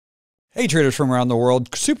Hey traders from around the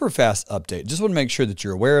world, super fast update. Just want to make sure that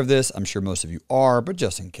you're aware of this. I'm sure most of you are, but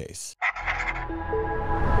just in case.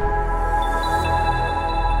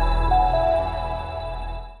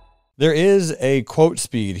 There is a quote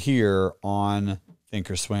speed here on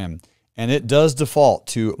ThinkorSwim, and it does default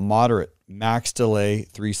to moderate, max delay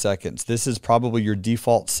 3 seconds. This is probably your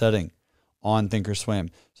default setting on ThinkorSwim.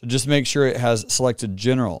 So just make sure it has selected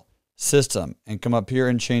general, system, and come up here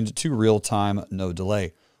and change it to real time, no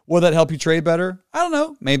delay. Will that help you trade better? I don't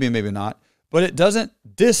know. Maybe, maybe not. But it doesn't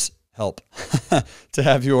help to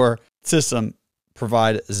have your system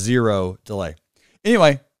provide 0 delay.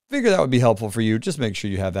 Anyway, figure that would be helpful for you. Just make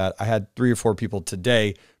sure you have that. I had 3 or 4 people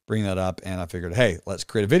today bring that up, and I figured, hey, let's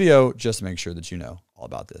create a video just to make sure that you know all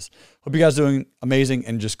about this. Hope you guys are doing amazing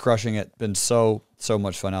and just crushing it. Been so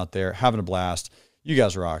much fun out there. Having a blast. You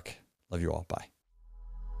guys rock. Love you all. Bye.